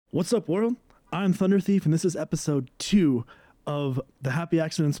What's up, world? I'm Thunder Thief, and this is episode 2 of the Happy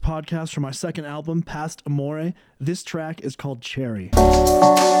Accidents podcast from my second album, Past Amore. This track is called Cherry.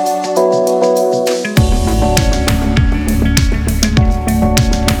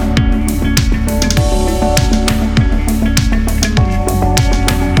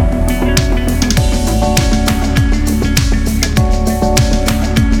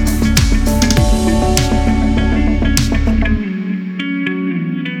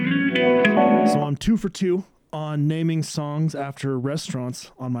 So I'm 2 for 2 on naming songs after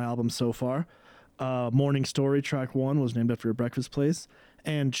restaurants on my album so far. Morning Story, track 1, was named after a breakfast place.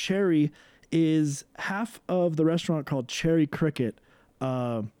 And Cherry is half of the restaurant called Cherry Cricket.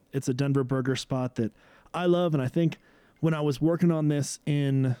 It's a Denver burger spot that I love, and I think when I was working on this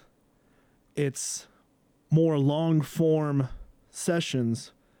in its more long-form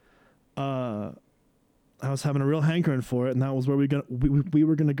sessions, I was having a real hankering for it, and that was where we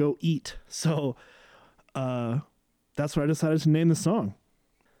were gonna go eat. So that's why I decided to name the song.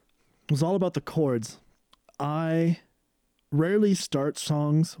 It was all about the chords. I rarely start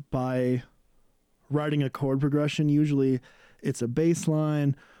songs by writing a chord progression. Usually it's a bass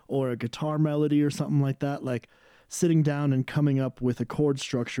line or a guitar melody or something like that. Like sitting down and coming up with a chord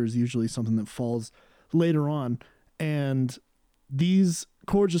structure is usually something that falls later on. And these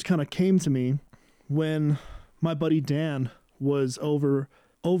chords just kind of came to me when my buddy Dan was over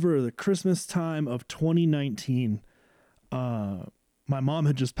the Christmas time of 2019. My mom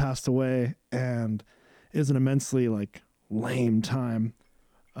had just passed away, and it was an immensely lame time,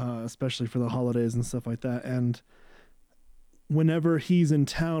 especially for the holidays and stuff like that. And whenever he's in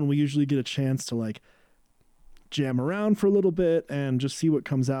town, we usually get a chance to jam around for a little bit and just see what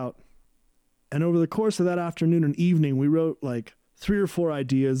comes out. And over the course of that afternoon and evening, we wrote 3 or 4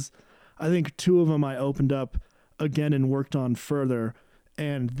 ideas. I think 2 of them I opened up again and worked on further,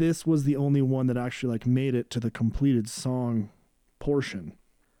 and this was the only one that actually made it to the completed song portion.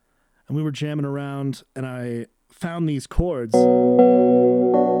 And we were jamming around, and I found these chords.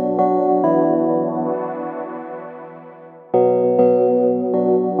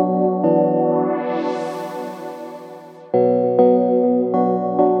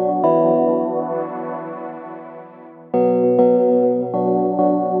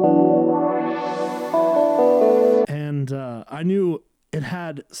 I knew it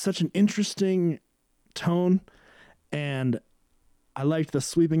had such an interesting tone, and I liked the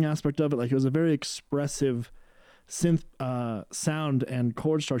sweeping aspect of it. It was a very expressive synth sound and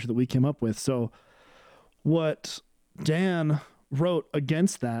chord structure that we came up with. So what Dan wrote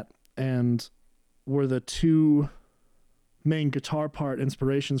against that and were the 2 main guitar part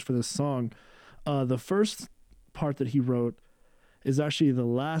inspirations for this song. The first part that he wrote is actually the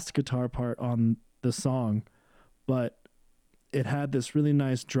last guitar part on the song, but it had this really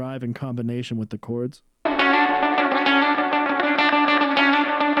nice drive and combination with the chords. He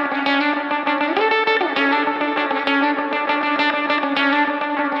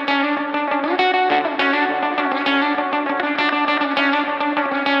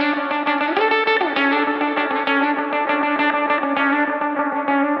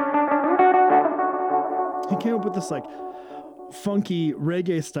came up with this funky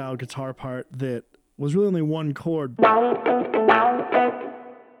reggae style guitar part that was really only one chord.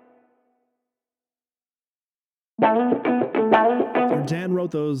 Dan wrote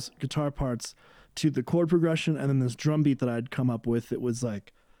those guitar parts to the chord progression and then this drum beat that I'd come up with. It was I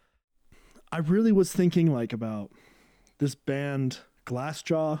really was thinking about this band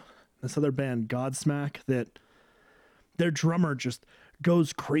Glassjaw, this other band Godsmack, that their drummer just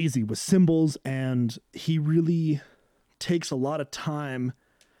goes crazy with cymbals, and he really takes a lot of time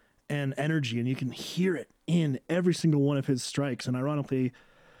and energy, and you can hear it in every single one of his strikes. And ironically,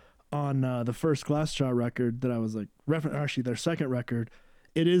 on the first Glassjaw record that I was actually their second record,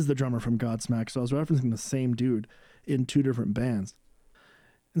 it is the drummer from Godsmack, so I was referencing the same dude in 2 different bands.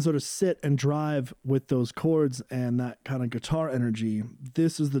 And so to sit and drive with those chords and that kind of guitar energy,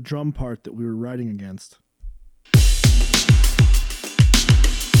 this is the drum part that we were writing against.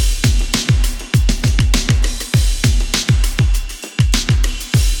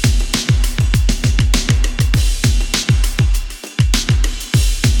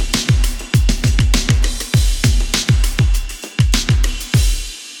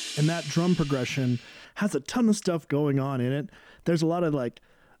 And that drum progression has a ton of stuff going on in it. There's a lot of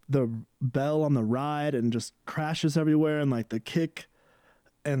the bell on the ride and just crashes everywhere, and the kick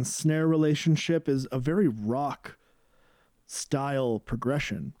and snare relationship is a very rock style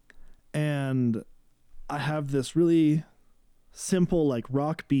progression. And I have this really simple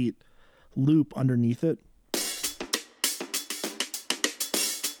rock beat loop underneath it.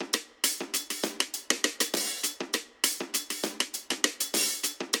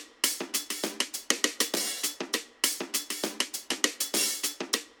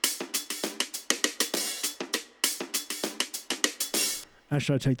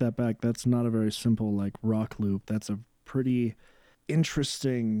 Actually, I take that back. That's not a very simple like rock loop. That's a pretty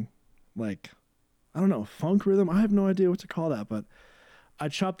interesting, like, I don't know, funk rhythm. I have no idea what to call that, but I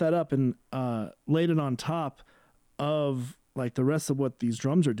chopped that up and laid it on top of like the rest of what these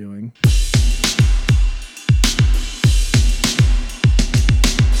drums are doing.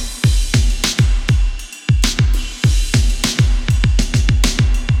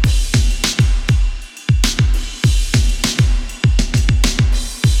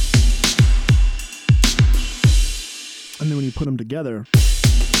 And then when you put them together,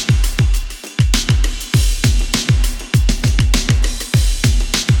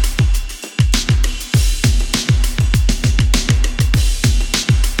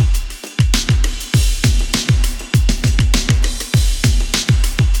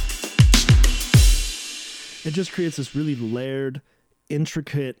 it just creates this really layered,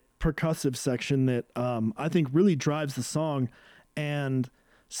 intricate percussive section that I think really drives the song and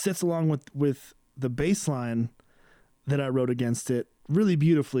sits along with the bass line that I wrote against it really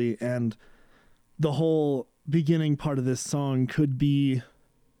beautifully. And the whole beginning part of this song could be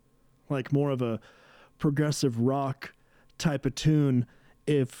like more of a progressive rock type of tune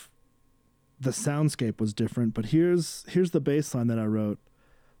if the soundscape was different. But here's the bass line that I wrote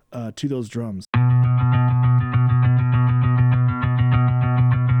to those drums.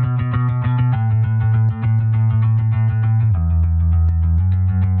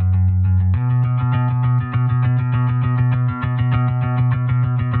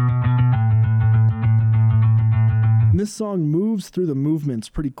 This song moves through the movements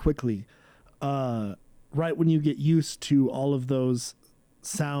pretty quickly. Right when you get used to all of those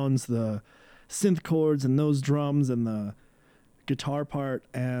sounds, the synth chords and those drums and the guitar part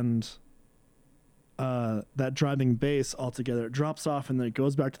and that driving bass all together, it drops off and then it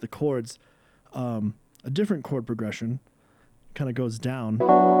goes back to the chords. A different chord progression kind of goes down.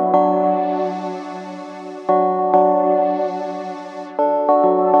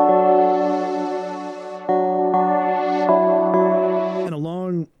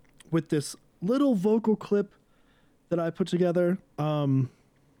 With this little vocal clip that I put together.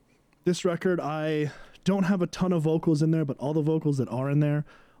 This record, I don't have a ton of vocals in there, but all the vocals that are in there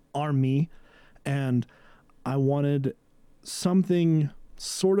are me. And I wanted something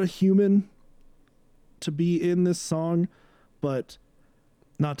sort of human to be in this song, but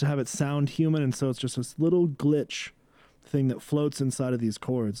not to have it sound human. And so it's just this little glitch thing that floats inside of these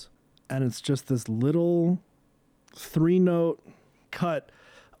chords. And it's just this little 3-note cut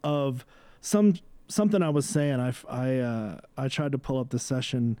of something I was saying. I tried to pull up the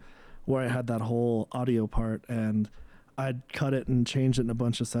session where I had that whole audio part, and I'd cut it and changed it in a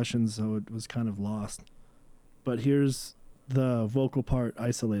bunch of sessions, so it was kind of lost. But here's the vocal part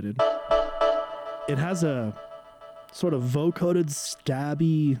isolated. It has a sort of vocoded,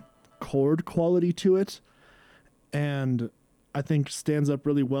 stabby chord quality to it, and I think stands up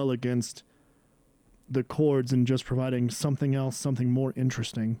really well against the chords and just providing something else, something more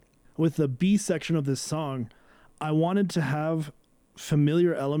interesting. With the B section of this song, I wanted to have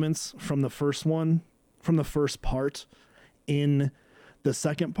familiar elements from the first part in the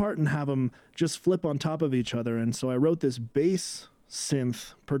second part and have them just flip on top of each other. And so I wrote this bass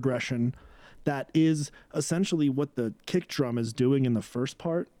synth progression that is essentially what the kick drum is doing in the first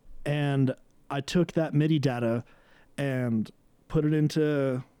part. And I took that MIDI data and put it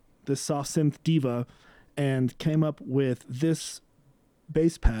into this soft synth diva and came up with this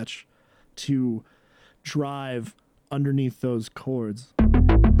bass patch to drive underneath those chords.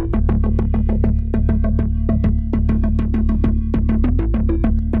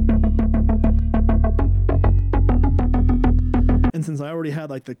 And since I already had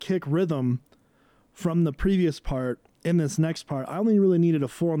like the kick rhythm from the previous part in this next part, I only really needed a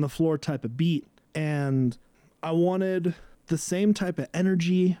 4 on the floor type of beat. And I wanted the same type of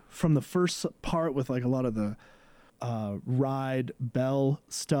energy from the first part with like a lot of the ride bell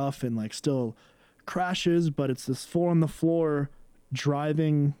stuff and like still crashes, but it's this 4 on the floor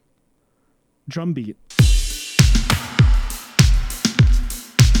driving drum beat.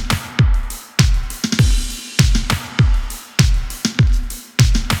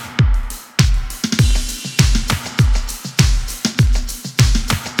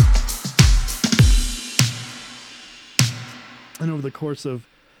 And over the course of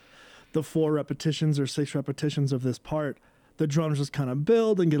the 4 repetitions or 6 repetitions of this part, the drums just kind of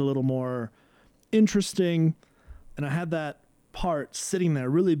build and get a little more interesting. And I had that part sitting there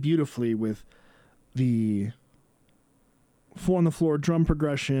really beautifully with the 4 on the floor drum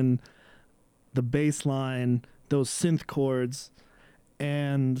progression, the bass line, those synth chords.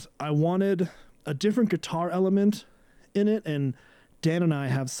 And I wanted a different guitar element in it and Dan and I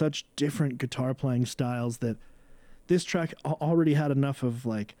have such different guitar playing styles that this track already had enough of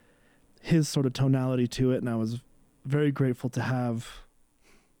like his sort of tonality to it, and I was very grateful to have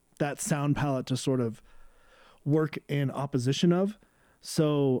that sound palette to sort of work in opposition of.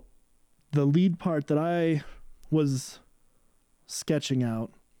 So the lead part that I was sketching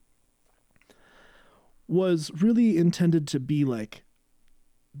out was really intended to be like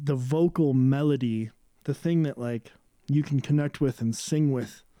the vocal melody, the thing that like you can connect with and sing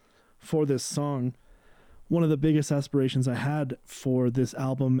with for this song. One of the biggest aspirations I had for this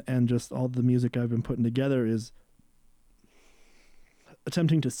album and just all the music I've been putting together is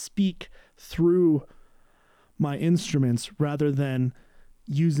attempting to speak through my instruments rather than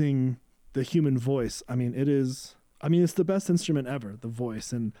using the human voice. It's the best instrument ever, the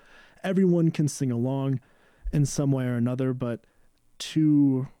voice, and everyone can sing along in some way or another, but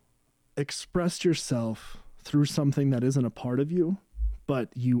to express yourself through something that isn't a part of you, but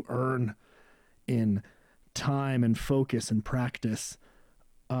you earn in time and focus and practice,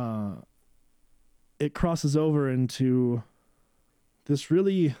 it crosses over into this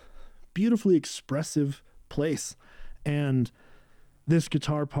really beautifully expressive place. And this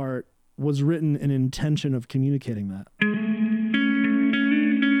guitar part was written in intention of communicating that.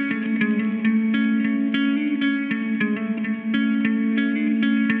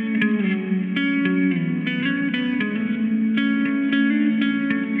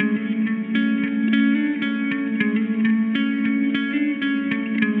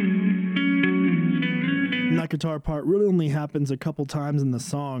 And that guitar part really only happens a couple times in the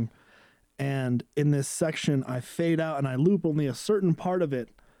song. And in this section, I fade out and I loop only a certain part of it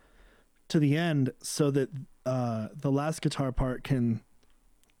to the end so that the last guitar part can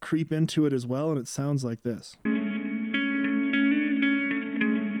creep into it as well. And it sounds like this.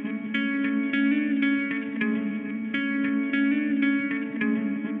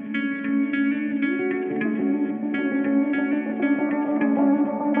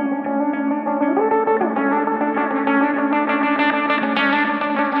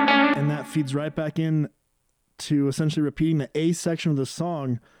 Feeds right back in to essentially repeating the A section of the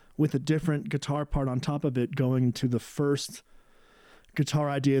song with a different guitar part on top of it, going to the first guitar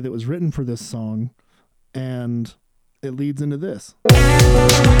idea that was written for this song, and it leads into this.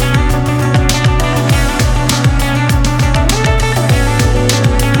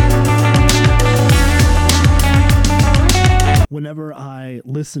 Whenever I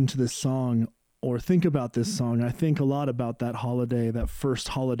listen to this song or think about this song, I think a lot about that holiday, that first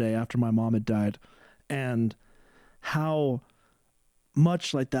holiday after my mom had died, and how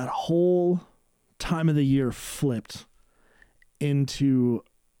much like that whole time of the year flipped into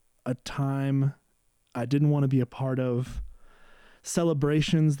a time I didn't want to be a part of,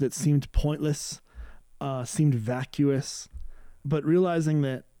 celebrations that seemed pointless, seemed vacuous, but realizing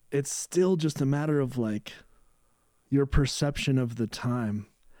that it's still just a matter of like your perception of the time.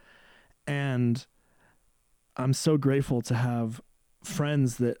 And I'm so grateful to have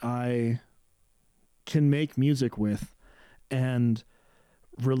friends that I can make music with and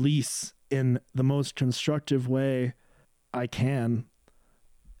release in the most constructive way I can,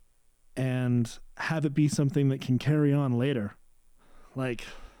 and have it be something that can carry on later. Like,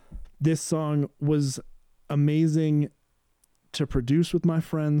 this song was amazing to produce with my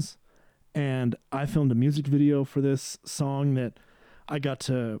friends, and I filmed a music video for this song that I got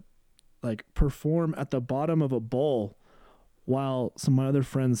to like perform at the bottom of a bowl while some of my other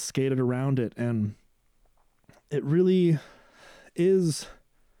friends skated around it. And it really is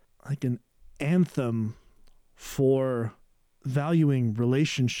like an anthem for valuing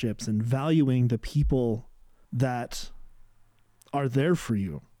relationships and valuing the people that are there for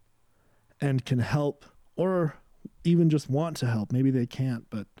you and can help, or even just want to help. Maybe they can't,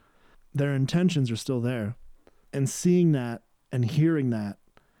 but their intentions are still there. And seeing that and hearing that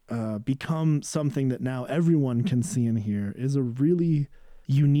become something that now everyone can see and hear is a really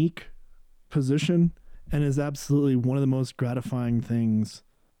unique position, and is absolutely one of the most gratifying things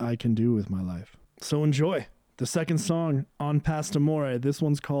I can do with my life. So enjoy the second song on Past Amore. This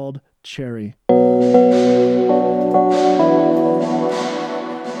one's called Cherry.